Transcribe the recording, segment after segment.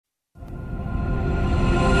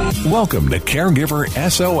Welcome to Caregiver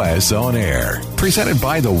SOS On Air, presented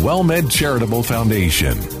by the WellMed Charitable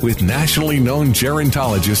Foundation, with nationally known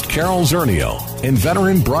gerontologist Carol Zernial and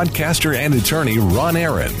veteran broadcaster and attorney Ron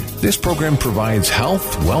Aaron. This program provides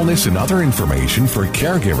health, wellness, and other information for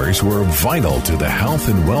caregivers who are vital to the health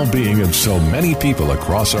and well-being of so many people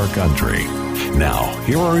across our country. Now,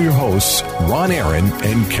 here are your hosts, Ron Aaron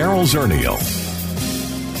and Carol Zernial.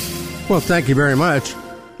 Well, thank you very much.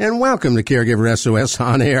 And welcome to Caregiver SOS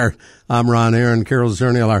On Air. I'm Ron Aaron. Carol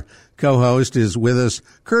Zernial, our co-host, is with us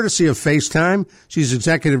courtesy of FaceTime. She's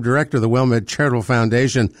Executive Director of the WellMed Charitable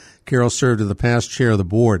Foundation. Carol served as the past chair of the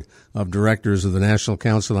Board of Directors of the National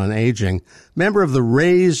Council on Aging, member of the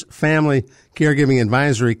RAISE Family Caregiving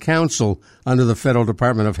Advisory Council under the Federal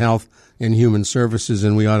Department of Health and Human Services,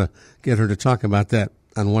 and we ought to get her to talk about that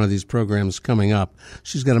on one of these programs coming up.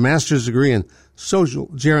 She's got a master's degree in social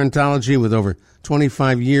gerontology with over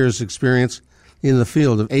 25 years experience in the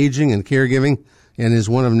field of aging and caregiving, and is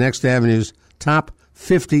one of Next Avenue's top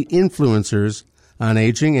 50 influencers on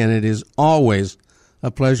aging, and it is always a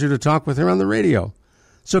pleasure to talk with her on the radio.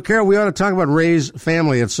 So, Carol, we ought to talk about RAISE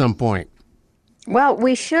Family at some point. Well,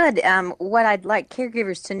 we should. What I'd like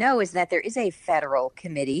caregivers to know is that there is a federal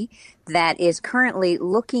committee that is currently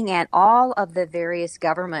looking at all of the various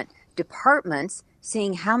government departments,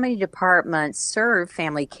 seeing how many departments serve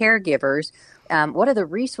family caregivers, what are the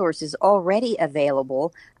resources already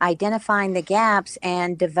available, identifying the gaps,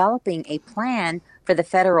 and developing a plan for the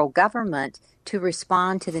federal government to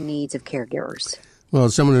respond to the needs of caregivers. Well,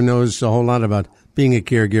 someone who knows a whole lot about being a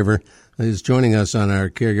caregiver is joining us on our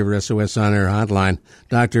Caregiver SOS On Air hotline.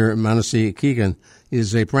 Dr. Manasi Keegan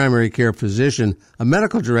is a primary care physician, a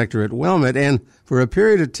medical director at WellMed, and for a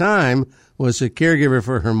period of time was a caregiver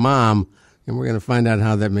for her mom. And we're going to find out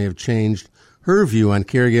how that may have changed her view on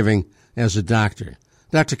caregiving as a doctor.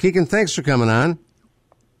 Dr. Keegan, thanks for coming on.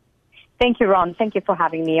 Thank you, Ron. Thank you for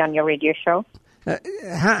having me on your radio show.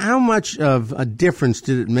 How much of a difference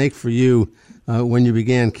did it make for you when you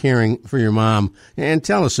began caring for your mom? And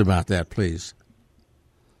tell us about that, please.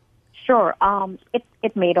 Sure.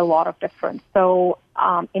 It made a lot of difference. So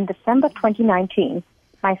in December 2019,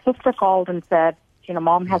 my sister called and said,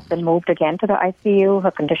 Mom has been moved again to the ICU.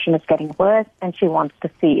 Her condition is getting worse, and she wants to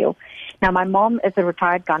see you. Now, my mom is a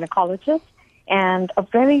retired gynecologist and a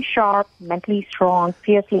very sharp, mentally strong,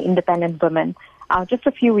 fiercely independent woman just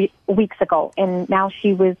a few weeks ago. And now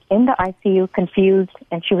she was in the ICU, confused,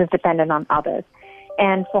 and she was dependent on others.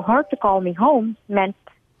 And for her to call me home meant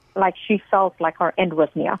like she felt like her end was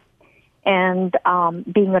near. And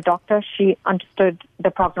being a doctor, she understood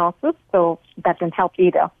the prognosis, so that didn't help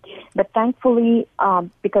either. But thankfully,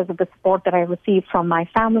 because of the support that I received from my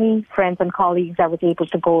family, friends, and colleagues, I was able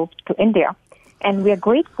to go to India. And we are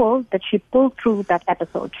grateful that she pulled through that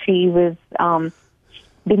episode. She was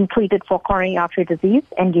being treated for coronary artery disease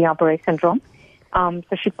and Guillain-Barré syndrome.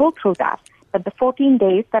 So she pulled through that. But the 14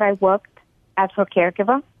 days that I worked as her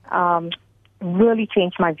caregiver really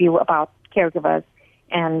changed my view about caregivers,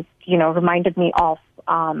 and, reminded me of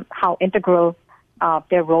how integral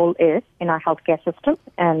their role is in our healthcare system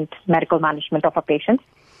and medical management of our patients,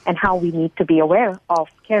 and how we need to be aware of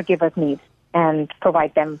caregivers' needs and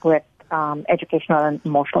provide them with educational and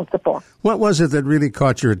emotional support. What was it that really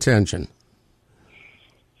caught your attention?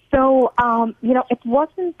 So, it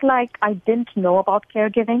wasn't like I didn't know about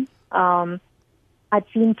caregiving. I'd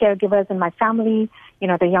seen caregivers in my family.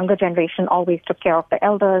 The younger generation always took care of the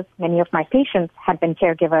elders. Many of my patients had been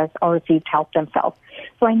caregivers or received help themselves.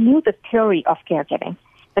 So I knew the theory of caregiving.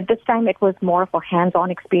 But this time it was more of a hands-on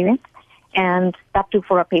experience, and that too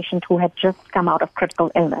for a patient who had just come out of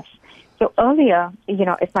critical illness. So earlier,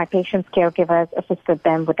 if my patients' caregivers assisted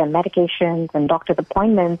them with their medications and doctor's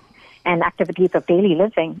appointments and activities of daily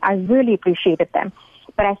living, I really appreciated them.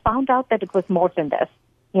 But I found out that it was more than this.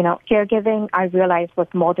 Caregiving, I realized, was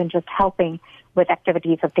more than just helping with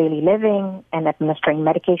activities of daily living and administering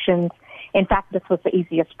medications. In fact, this was the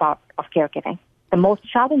easiest part of caregiving. The most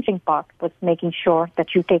challenging part was making sure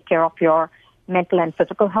that you take care of your mental and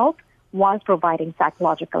physical health while providing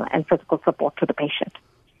psychological and physical support to the patient.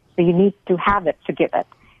 So you need to have it to give it.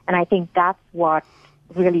 And I think that's what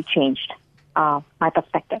really changed my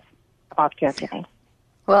perspective about caregiving.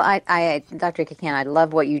 Well, Dr. Keegan, I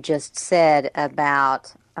love what you just said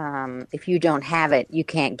about if you don't have it, you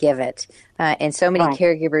can't give it. And so many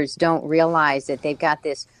caregivers don't realize that they've got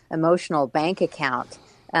this emotional bank account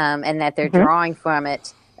and that they're drawing from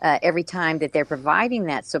it every time that they're providing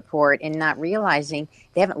that support and not realizing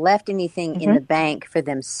they haven't left anything in the bank for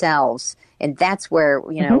themselves. And that's where,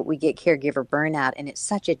 we get caregiver burnout, and it's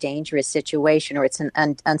such a dangerous situation, or it's an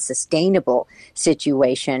unsustainable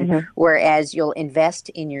situation, whereas you'll invest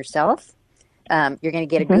in yourself. You're going to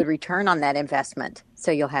get a good return on that investment. So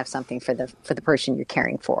you'll have something for the person you're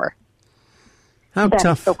caring for.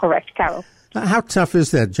 That's so correct, Carol. How tough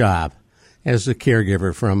is that job as a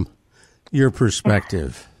caregiver from your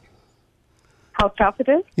perspective? How tough it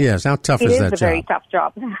is? Yes, how tough is that job? It is a very tough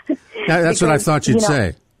job. That's what I thought you'd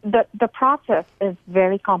say. The process is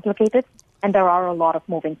very complicated, and there are a lot of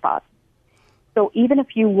moving parts. So even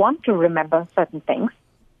if you want to remember certain things,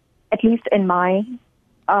 at least in my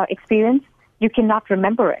experience, you cannot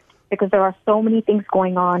remember it because there are so many things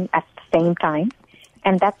going on at the same time.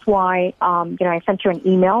 And that's why, I sent you an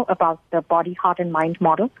email about the body, heart, and mind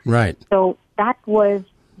model. Right. So that was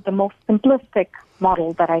the most simplistic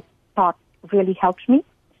model that I thought really helped me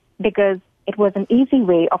because it was an easy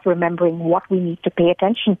way of remembering what we need to pay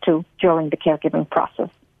attention to during the caregiving process.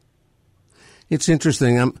 It's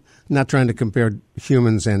interesting. I'm not trying to compare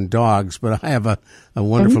humans and dogs, but I have a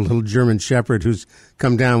wonderful little German Shepherd who's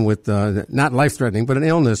come down with not life-threatening, but an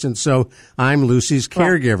illness. And so I'm Lucy's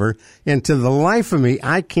caregiver. And to the life of me,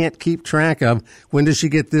 I can't keep track of when does she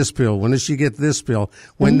get this pill? When does she get this pill?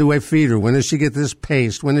 When do I feed her? When does she get this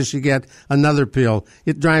paste? When does she get another pill?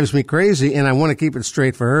 It drives me crazy, and I want to keep it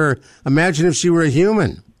straight for her. Imagine if she were a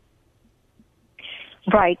human.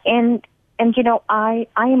 Right. And I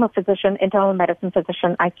am a physician, internal medicine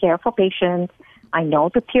physician. I care for patients. I know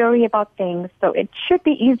the theory about things, so it should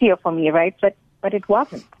be easier for me, right? But it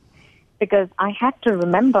wasn't because I had to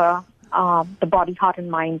remember the body, heart, and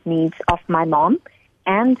mind needs of my mom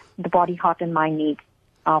and the body, heart, and mind needs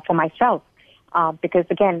for myself. Because,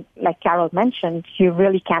 again, like Carol mentioned, you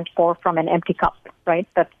really can't pour from an empty cup, right?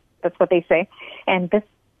 That's what they say. And this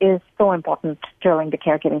is so important during the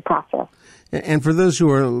caregiving process. And for those who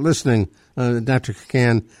are listening, Dr.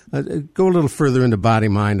 Kakan, go a little further into body,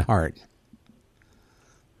 mind, heart.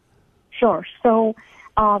 Sure. So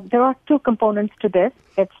there are two components to this.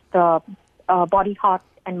 It's the body, heart,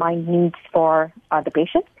 and mind needs for the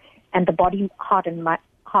patient, and the body, heart, and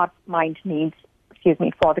mind needs,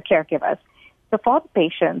 for the caregivers. So for the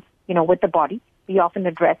patients, with the body, we often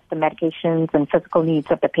address the medications and physical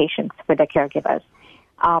needs of the patients with the caregivers.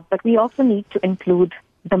 But we also need to include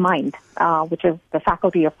the mind, which is the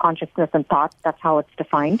faculty of consciousness and thought. That's how it's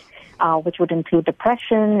defined, which would include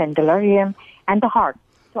depression and delirium, and the heart.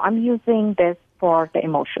 So I'm using this for the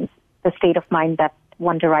emotions, the state of mind that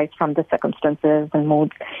one derives from the circumstances and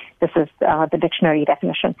moods. This is the dictionary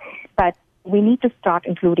definition. But we need to start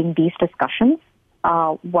including these discussions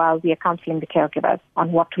while we are counseling the caregivers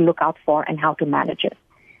on what to look out for and how to manage it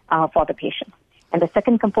for the patient. And the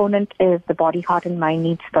second component is the body, heart, and mind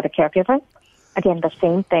needs for the caregivers. Again, the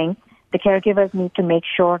same thing. The caregivers need to make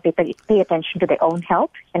sure they pay attention to their own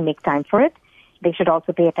health and make time for it. They should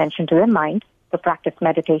also pay attention to their mind, to practice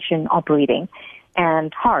meditation or breathing.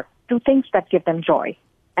 And heart, do things that give them joy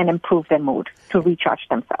and improve their mood to recharge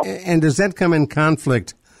themselves. And does that come in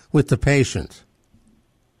conflict with the patient?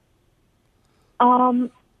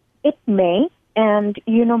 It may. And,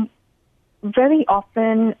 very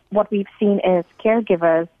often what we've seen is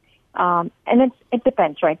caregivers, and it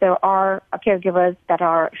depends, right? There are caregivers that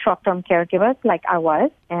are short-term caregivers like I was,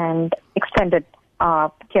 and extended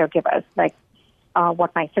caregivers like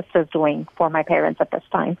what my sister's doing for my parents at this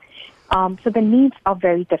time. So the needs are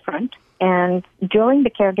very different. And during the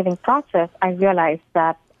caregiving process, I realized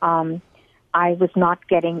that I was not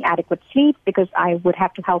getting adequate sleep because I would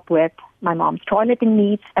have to help with my mom's toileting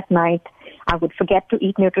needs at night. I would forget to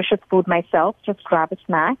eat nutritious food myself, just grab a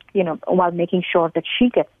snack, while making sure that she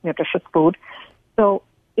gets nutritious food. So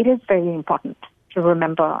it is very important to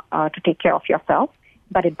remember to take care of yourself,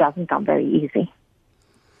 but it doesn't come very easy.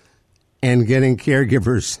 And getting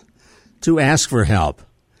caregivers to ask for help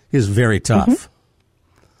is very tough.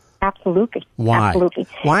 Mm-hmm. Absolutely. Why? Absolutely.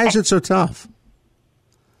 Why is it so tough?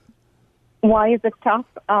 Why is it tough?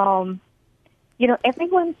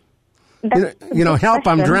 Everyone's... help,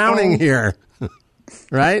 I'm drowning here.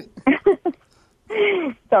 Right?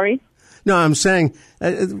 Sorry? No, I'm saying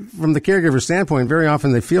from the caregiver standpoint, very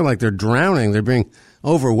often they feel like they're drowning. They're being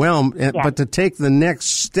overwhelmed. But to take the next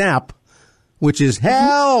step, which is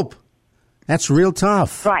help, that's real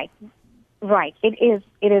tough. Right. It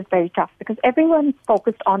is very tough because everyone's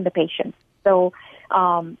focused on the patient. So,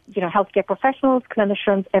 healthcare professionals,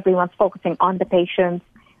 clinicians, everyone's focusing on the patients.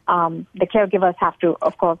 The caregivers have to,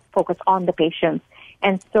 of course, focus on the patients.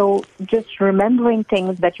 And so just remembering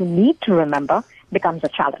things that you need to remember becomes a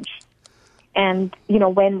challenge. And, you know,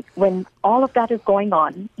 when all of that is going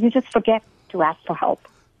on, you just forget to ask for help.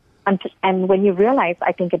 And when you realize,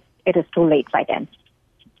 I think it is too late by then.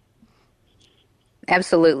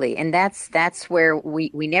 Absolutely. And that's where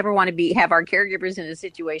we never want to have our caregivers in a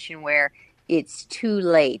situation where it's too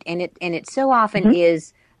late. And it so often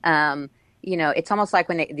is, you know, it's almost like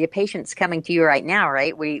when the patient's coming to you right now,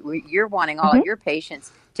 right? You're wanting all of your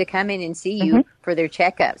patients to come in and see you for their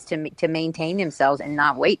checkups, to maintain themselves and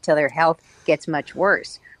not wait till their health gets much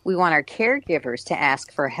worse. We want our caregivers to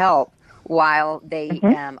ask for help while they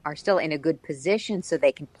are still in a good position so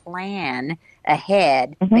they can plan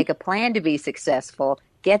ahead, make a plan to be successful,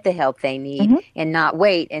 get the help they need, and not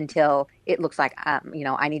wait until it looks like, you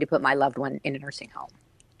know, I need to put my loved one in a nursing home.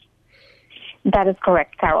 That is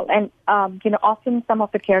correct, Carol. And, you know, often some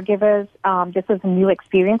of the caregivers, this is a new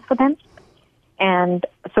experience for them. And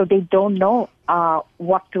so they don't know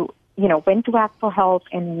when to ask for help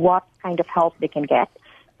and what kind of help they can get.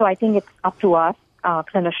 So I think it's up to us,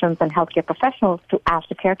 clinicians and healthcare professionals, to ask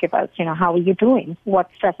the caregivers, you know, how are you doing? What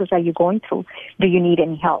stresses are you going through? Do you need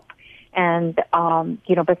any help? And,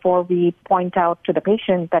 you know, before we point out to the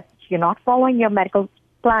patient that you're not following your medical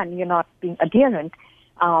plan, you're not being adherent,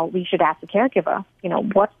 we should ask the caregiver, you know,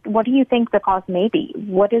 what do you think the cause may be?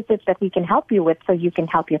 What is it that we can help you with so you can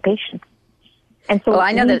help your patient? And so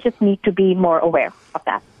we just need to be more aware of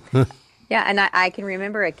that. Yeah, and I can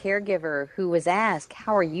remember a caregiver who was asked,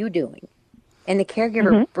 how are you doing? And the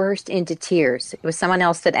caregiver burst into tears. It was someone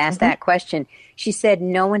else that asked that question. She said,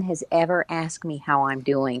 no one has ever asked me how I'm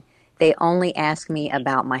doing. They only ask me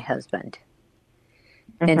about my husband.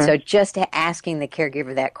 And so just asking the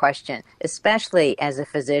caregiver that question, especially as a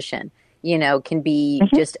physician, you know, can be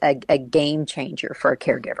just a game changer for a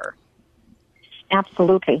caregiver.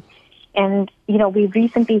 Absolutely. And, you know, we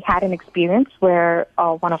recently had an experience where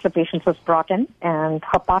one of the patients was brought in and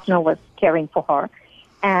her partner was caring for her.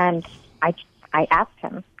 And I asked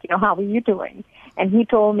him, you know, how are you doing? And he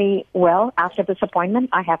told me, well, after this appointment,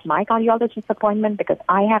 I have my cardiologist appointment because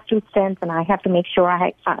I have 2 stents and I have to make sure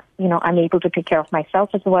I'm able to take care of myself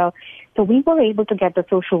as well. So we were able to get the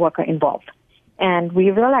social worker involved. And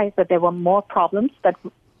we realized that there were more problems than,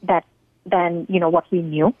 you know, what we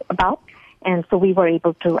knew about. And so we were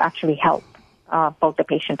able to actually help both the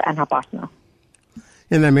patient and her partner.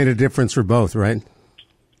 And that made a difference for both, right?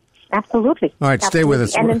 Absolutely. All right, stay with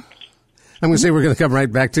us. I'm going to say we're going to come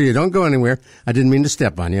right back to you. Don't go anywhere. I didn't mean to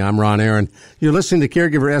step on you. I'm Ron Aaron. You're listening to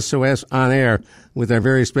Caregiver SOS on air with our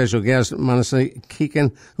very special guest, Manasi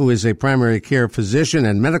Keegan, who is a primary care physician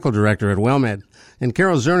and medical director at WellMed, and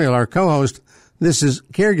Carol Zernial, our co-host. This is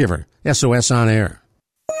Caregiver SOS on air.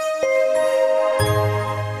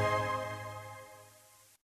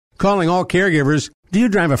 Calling all caregivers. Do you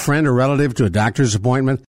drive a friend or relative to a doctor's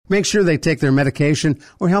appointment? Make sure they take their medication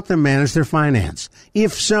or help them manage their finance.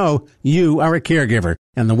 If so, you are a caregiver,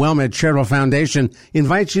 and the WellMed Charitable Foundation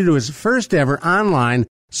invites you to its first ever online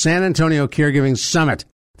San Antonio Caregiving Summit.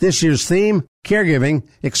 This year's theme, Caregiving,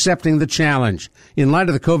 Accepting the Challenge. In light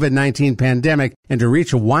of the COVID-19 pandemic and to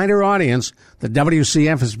reach a wider audience, the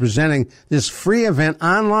WCF is presenting this free event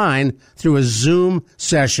online through a Zoom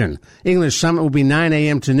session. English Summit will be 9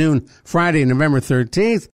 a.m. to noon, Friday, November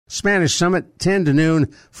 13th. Spanish Summit, 10 to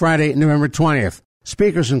noon, Friday, November 20th.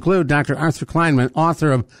 Speakers include Dr. Arthur Kleinman,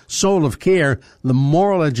 author of Soul of Care, The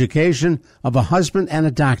Moral Education of a Husband and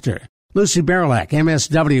a Doctor. Lucy Barilak,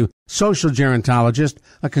 MSW, social gerontologist,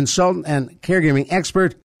 a consultant and caregiving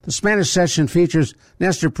expert. The Spanish session features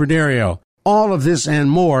Nestor Pradario. All of this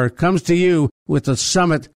and more comes to you with the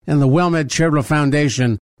Summit and the WellMed Charitable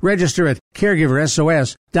Foundation. Register at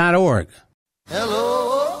caregiversos.org.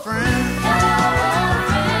 Hello, friend.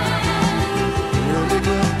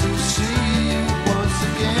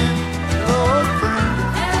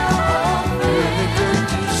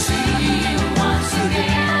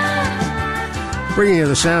 Bringing you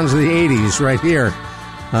the sounds of the 80s right here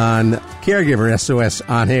on Caregiver SOS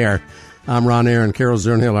on air. I'm Ron Aaron. Carol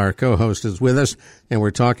Zernial, our co-host, is with us, and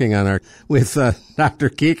we're talking with Dr.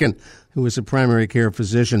 Keegan, who is a primary care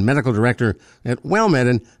physician, medical director at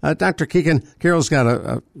WellMed. And Dr. Keegan, Carol's got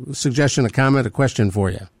a suggestion, a comment, a question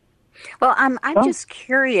for you. Well, I'm just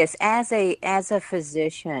curious, as a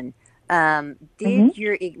physician, did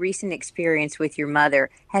your recent experience with your mother,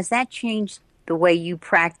 has that changed the way you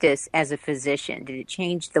practice as a physician? Did it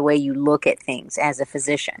change the way you look at things as a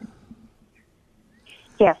physician?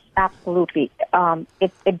 Yes, absolutely.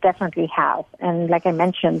 It definitely has. And like I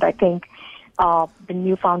mentioned, I think the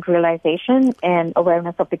newfound realization and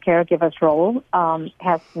awareness of the caregiver's role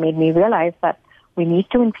has made me realize that we need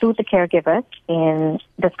to include the caregivers in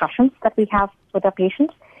discussions that we have with our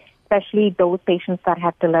patients. especially those patients that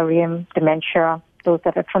have delirium, dementia, those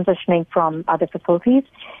that are transitioning from other facilities,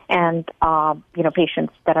 and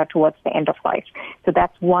patients that are towards the end of life. So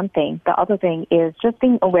that's one thing. The other thing is just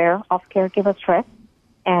being aware of caregiver stress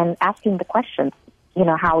and asking the questions,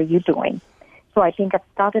 how are you doing? So I think I've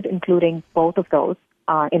started including both of those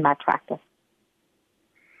in my practice.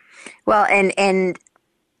 Well, and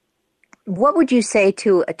what would you say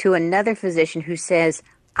to another physician who says,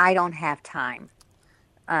 I don't have time?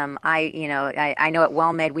 I know at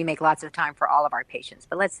WellMed we make lots of time for all of our patients,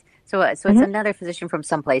 but it's another physician from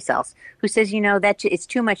someplace else who says, that it's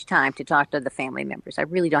too much time to talk to the family members. I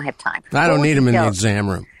really don't have time. I don't need them in the exam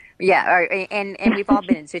room. Yeah, and we've all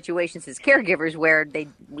been in situations as caregivers where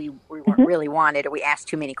we weren't really wanted, or we asked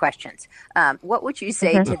too many questions. What would you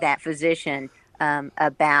say to that physician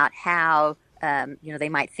about how they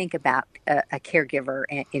might think about a caregiver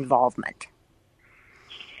involvement?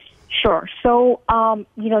 Sure. So,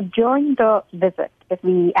 during the visit, if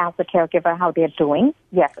we ask the caregiver how they're doing,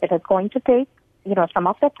 yes, it is going to take, some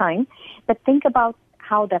of their time, but think about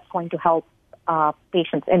how that's going to help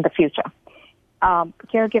patients in the future.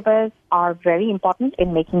 Caregivers are very important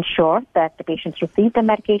in making sure that the patients receive the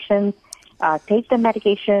medications, take the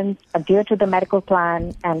medications, adhere to the medical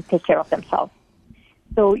plan, and take care of themselves.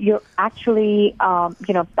 So you're actually,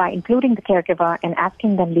 by including the caregiver and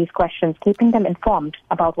asking them these questions, keeping them informed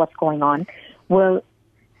about what's going on, will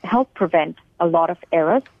help prevent a lot of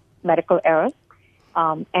errors, medical errors,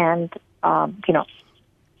 and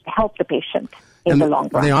help the patient in the long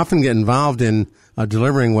run. They often get involved in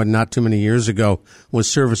delivering what not too many years ago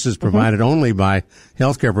was services provided only by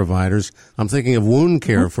healthcare providers. I'm thinking of wound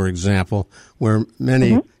care, for example, where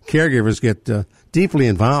many caregivers get deeply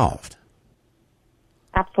involved.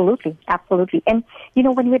 Absolutely. And,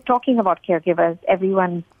 when we're talking about caregivers,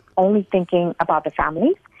 everyone's only thinking about the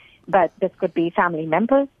families, but this could be family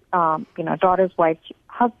members, daughters, wives,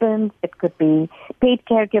 husbands. It could be paid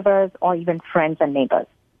caregivers or even friends and neighbors.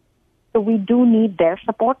 So we do need their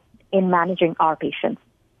support in managing our patients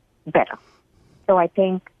better. So I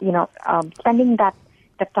think, spending that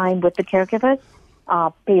time with the caregivers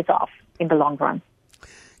pays off in the long run.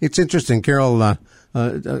 It's interesting, Carol.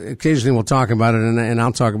 Occasionally we'll talk about it, and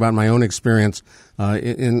I'll talk about my own experience.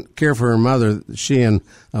 In care for her mother, she and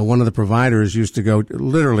one of the providers used to go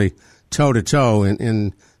literally toe-to-toe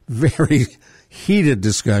in very heated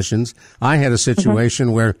discussions. I had a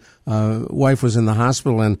situation where wife was in the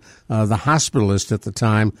hospital, and the hospitalist at the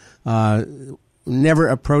time never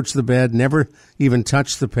approached the bed, never even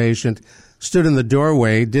touched the patient, stood in the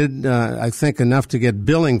doorway, did, I think, enough to get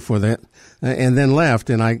billing for that, and then left.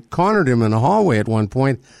 And I cornered him in the hallway at one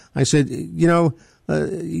point. I said,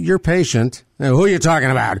 your patient, who are you talking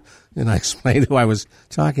about? And I explained who I was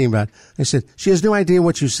talking about. I said, she has no idea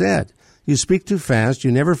what you said. You speak too fast,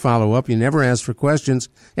 you never follow up, you never ask for questions,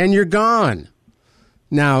 and you're gone.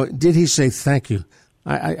 Now, did he say thank you?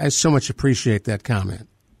 I so much appreciate that comment.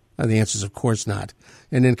 The answer is, of course not.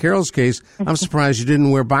 And in Carol's case, I'm surprised you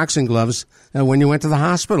didn't wear boxing gloves when you went to the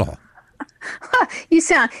hospital. You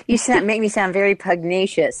make me sound very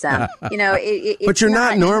pugnacious. But you're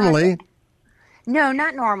not normally. No,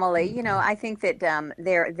 not normally. I think that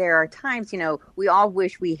there are times, we all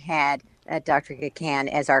wish we had Dr. Kakan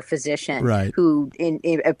as our physician, right, who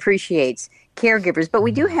appreciates caregivers. But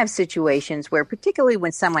we do have situations where, particularly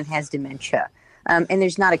when someone has dementia, and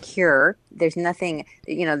there's not a cure, there's nothing,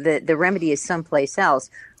 the remedy is someplace else.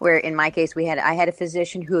 Where in my case, I had a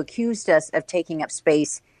physician who accused us of taking up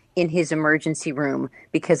space in his emergency room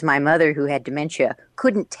because my mother, who had dementia,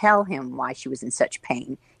 couldn't tell him why she was in such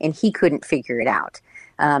pain, and he couldn't figure it out.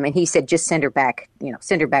 And he said, just send her back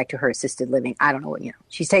to her assisted living. I don't know what,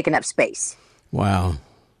 she's taking up space. Wow.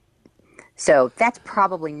 So that's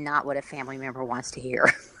probably not what a family member wants to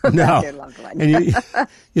hear about no. their loved one. And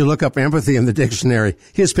you look up empathy in the dictionary.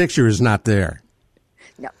 His picture is not there.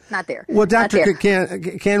 No, not there. Well, Doctor,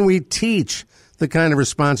 can we teach the kind of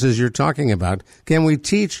responses you're talking about? Can we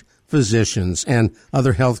teach physicians and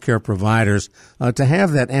other healthcare providers to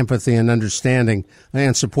have that empathy and understanding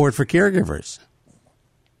and support for caregivers?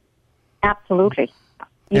 Absolutely.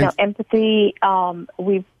 Empathy,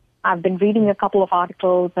 I've been reading a couple of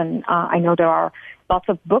articles, and I know there are lots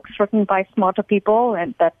of books written by smarter people,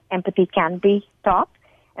 and that empathy can be taught.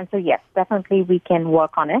 And so, yes, definitely we can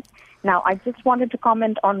work on it. Now, I just wanted to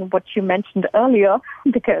comment on what you mentioned earlier,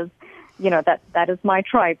 because, that is my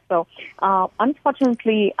tribe. So,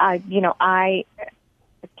 unfortunately, I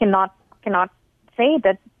cannot say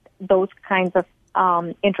that those kinds of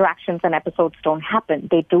interactions and episodes don't happen.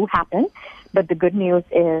 They do happen, but the good news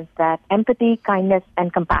is that empathy, kindness,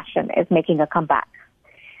 and compassion is making a comeback.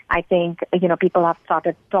 I think, people have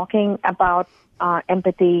started talking about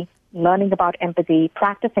empathy, learning about empathy,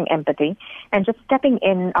 practicing empathy, and just stepping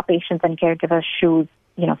in a patient's and caregiver's shoes,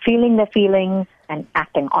 feeling their feelings and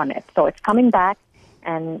acting on it. So it's coming back,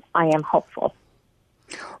 and I am hopeful.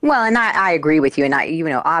 Well, and I agree with you, and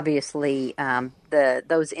obviously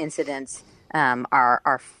those incidents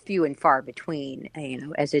are few and far between,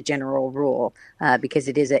 as a general rule, because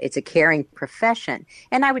it's a caring profession.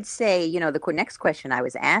 And I would say, the next question I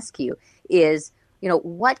was ask you is,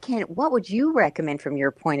 what would you recommend from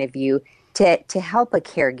your point of view to help a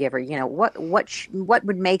caregiver? What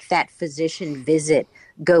would make that physician visit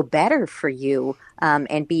go better for you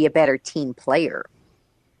and be a better team player?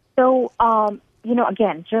 So,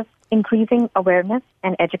 again, just increasing awareness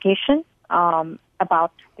and education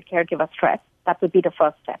about the caregiver stress. That would be the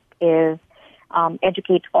first step, is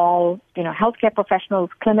educate all, healthcare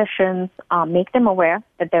professionals, clinicians, make them aware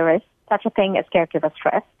that there is such a thing as caregiver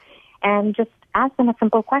stress, and just ask them a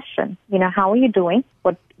simple question. How are you doing?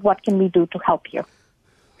 What can we do to help you?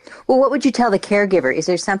 Well, what would you tell the caregiver? Is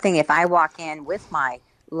there something, if I walk in with my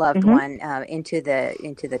loved one into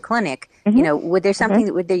the clinic, would there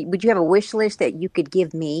something would you have a wish list that you could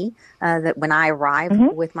give me that when I arrive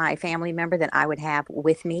with my family member that I would have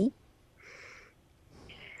with me?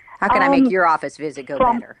 How can I make your office visit go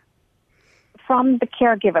better? From the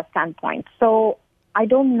caregiver standpoint, so I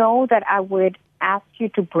don't know that I would ask you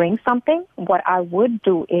to bring something. What I would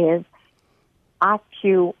do is ask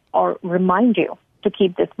you or remind you to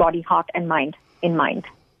keep this body, heart, and mind in mind.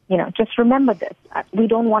 Just remember this. We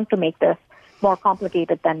don't want to make this more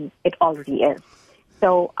complicated than it already is.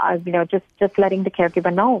 So, just letting the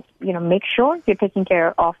caregiver know, make sure you're taking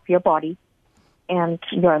care of your body and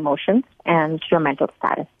your emotions and your mental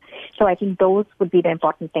status. So I think those would be the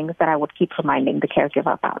important things that I would keep reminding the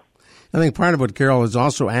caregiver about. I think part of what Carol is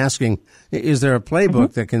also asking, is there a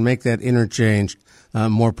playbook that can make that interchange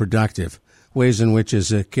more productive? Ways in which,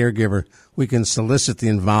 as a caregiver, we can solicit the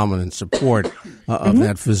involvement and support of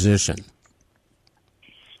that physician.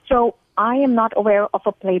 So I am not aware of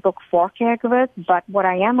a playbook for caregivers, but what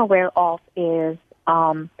I am aware of is,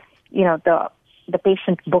 the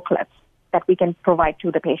patient booklets that we can provide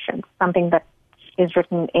to the patient, something that is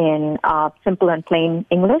written in simple and plain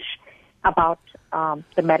English about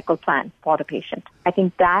the medical plan for the patient. I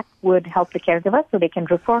think that would help the caregiver so they can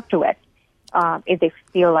refer to it if they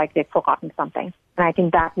feel like they've forgotten something. And I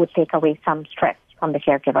think that would take away some stress from the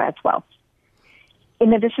caregiver as well.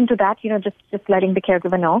 In addition to that, just letting the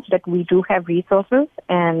caregiver know that we do have resources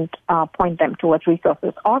and point them towards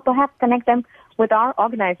resources, or perhaps connect them with our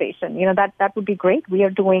organization. That would be great. We are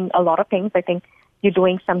doing a lot of things. I think you're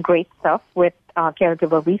doing some great stuff with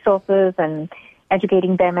caregiver resources and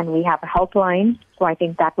educating them, and we have a helpline. So I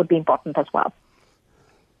think that would be important as well.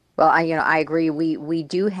 Well, I agree. We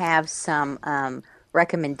do have some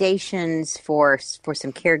recommendations for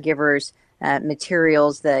some caregivers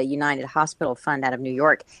materials. The United Hospital Fund out of New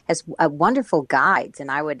York has wonderful guides,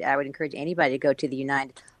 and I would encourage anybody to go to the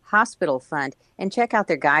United Hospital Fund and check out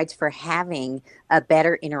their guides for having a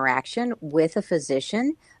better interaction with a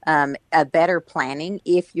physician, a better planning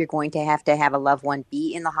if you're going to have a loved one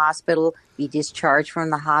be in the hospital, be discharged from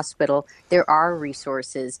the hospital. There are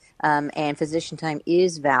resources, and physician time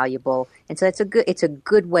is valuable, and so it's a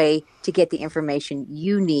good way to get the information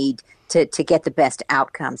you need to get the best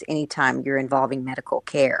outcomes anytime you're involving medical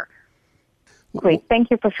care. Great,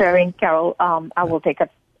 thank you for sharing, Carol. I will take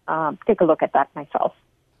a look at that myself.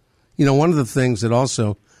 One of the things that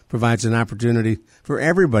also provides an opportunity for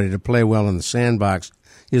everybody to play well in the sandbox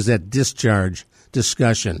is that discharge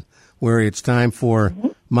discussion, where it's time for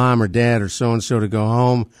mom or dad or so-and-so to go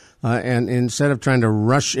home, and instead of trying to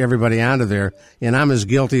rush everybody out of there, and I'm as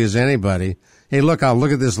guilty as anybody, hey, look, I'll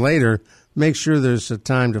look at this later, make sure there's a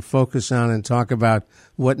time to focus on and talk about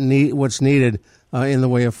what's needed in the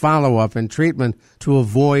way of follow-up and treatment to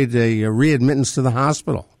avoid a readmittance to the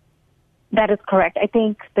hospital. That is correct. I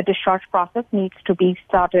think the discharge process needs to be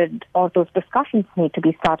started, or those discussions need to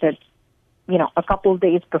be started, a couple of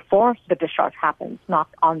days before the discharge happens, not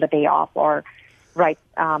on the day off or the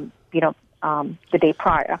day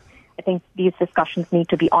prior. I think these discussions need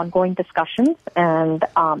to be ongoing discussions, and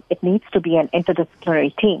it needs to be an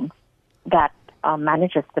interdisciplinary team that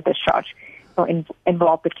manages the discharge. So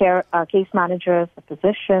involve the case managers, the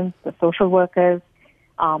physicians, the social workers,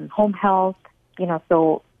 home health,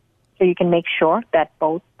 so you can make sure that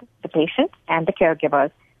both the patient and the caregivers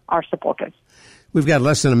are supported. We've got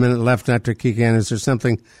less than a minute left, Dr. Kekan. Is there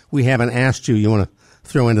something we haven't asked you want to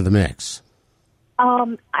throw into the mix?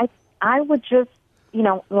 I would just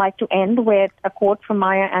like to end with a quote from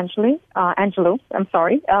Maya Angelou.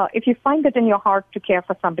 If you find it in your heart to care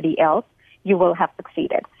for somebody else, you will have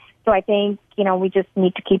succeeded. So I think, we just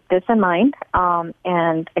need to keep this in mind.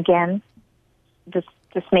 And again, just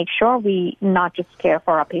make sure we not just care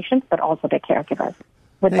for our patients, but also their caregivers.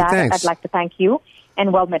 With that, thanks. I'd like to thank you and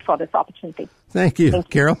WellMed for this opportunity. Thank you.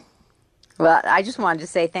 Carol? Well, I just wanted to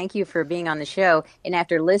say thank you for being on the show. And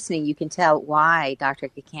after listening, you can tell why Dr.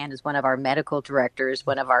 Kakan is one of our medical directors,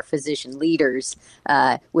 one of our physician leaders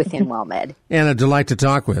within WellMed. And a delight to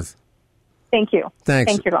talk with. Thank you.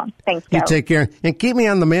 Thanks. Thank you, Ron. Thanks, Carol. You take care. And keep me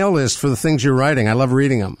on the mail list for the things you're writing. I love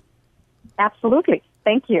reading them. Absolutely.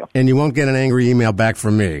 Thank you. And you won't get an angry email back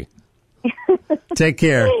from me. Take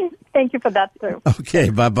care. Thank you for that, too. Okay,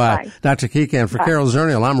 bye-bye. Bye. Dr. Kakan, for Carol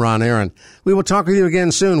Zernial, I'm Ron Aaron. We will talk with you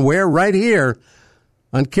again soon. Where? Right here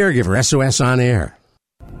on Caregiver SOS On Air.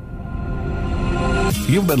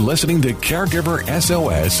 You've been listening to Caregiver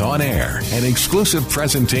SOS On Air, an exclusive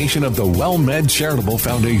presentation of the WellMed Charitable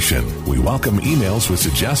Foundation. We welcome emails with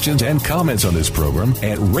suggestions and comments on this program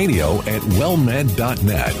at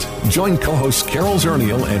radio@wellmed.net. Join co-hosts Carol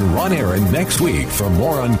Zernial and Ron Aaron next week for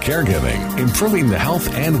more on caregiving, improving the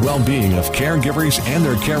health and well-being of caregivers and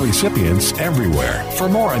their care recipients everywhere. For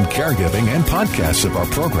more on caregiving and podcasts of our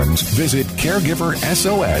programs, visit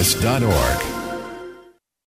caregiversos.org.